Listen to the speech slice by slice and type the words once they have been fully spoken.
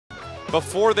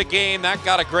before the game. That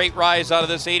got a great rise out of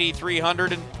this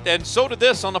 8,300, and so did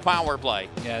this on the power play.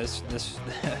 Yeah,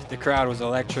 the crowd was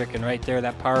electric, and right there,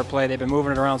 that power play, they've been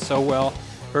moving it around so well.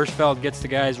 Hirschfeld gets the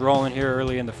guys rolling here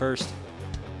early in the first.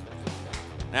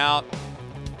 Now,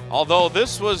 although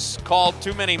this was called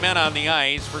too many men on the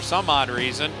ice for some odd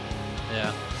reason,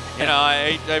 yeah, you know,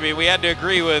 I mean, we had to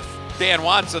agree with Dan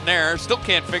Watson there. Still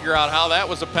can't figure out how that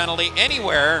was a penalty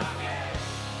anywhere.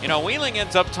 You know, Wheeling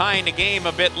ends up tying the game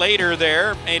a bit later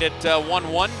there, made it a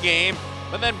 1-1 game,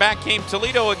 but then back came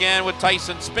Toledo again with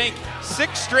Tyson Spink.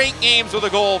 6 straight games with a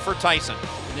goal for Tyson.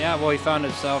 Yeah, well, he found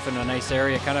himself in a nice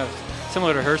area, kind of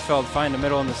similar to Hirschfeld, find the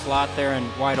middle in the slot there and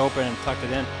wide open and tucked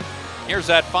it in. Here's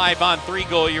that 5-on-3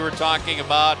 goal you were talking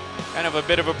about. Kind of a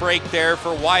bit of a break there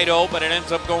for Wido, but it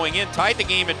ends up going in. Tied the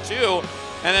game at 2.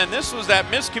 And then this was that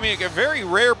miscommunication. Very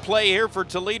rare play here for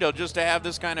Toledo just to have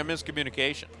this kind of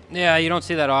miscommunication. Yeah, you don't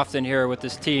see that often here with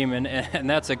this team, and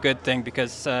that's a good thing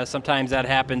because sometimes that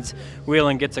happens.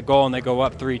 Wheeling gets a goal and they go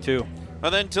up 3-2.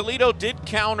 Well, then Toledo did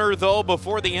counter, though,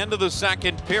 before the end of the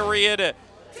second period,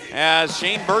 as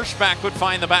Shane Burschback would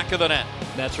find the back of the net.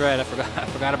 That's right. I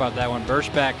forgot about that one.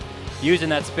 Burschback using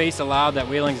that space allowed that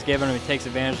Wheeling's given him. He takes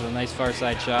advantage of a nice far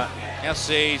side shot. Yes,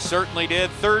 he certainly did.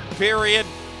 Third period,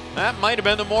 that might have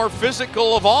been the more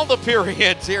physical of all the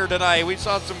periods here tonight. We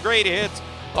saw some great hits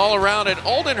all around it.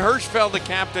 Alden Hirschfeld, the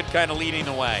captain, kind of leading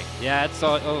the way. Yeah,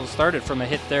 it started from a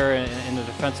hit there in the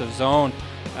defensive zone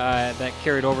that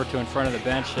carried over to in front of the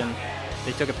bench, and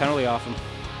they took a penalty off him.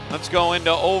 Let's go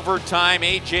into overtime.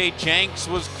 A.J. Jenks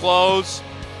was close.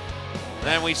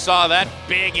 Then we saw that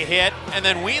big hit, and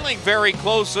then Wheeling very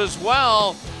close as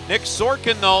well. Nick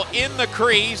Sorkin, though, in the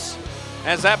crease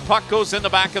as that puck goes in the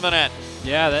back of the net.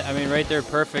 Yeah, I mean, right there,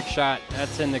 perfect shot.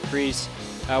 That's in the crease.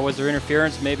 Was there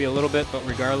interference? Maybe a little bit, but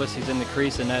regardless, he's in the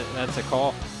crease, and that's a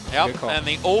call. Yep, call. And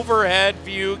the overhead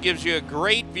view gives you a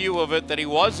great view of it that he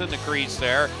was in the crease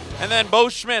there. And then Bo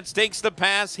Schmitz takes the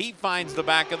pass. He finds the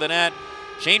back of the net.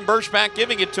 Shane Burschback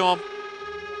giving it to him.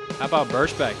 How about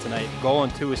Burschback tonight? Goal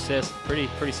and 2 assists.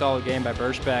 Pretty solid game by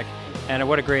Burschback. And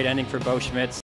what a great ending for Bo Schmitz.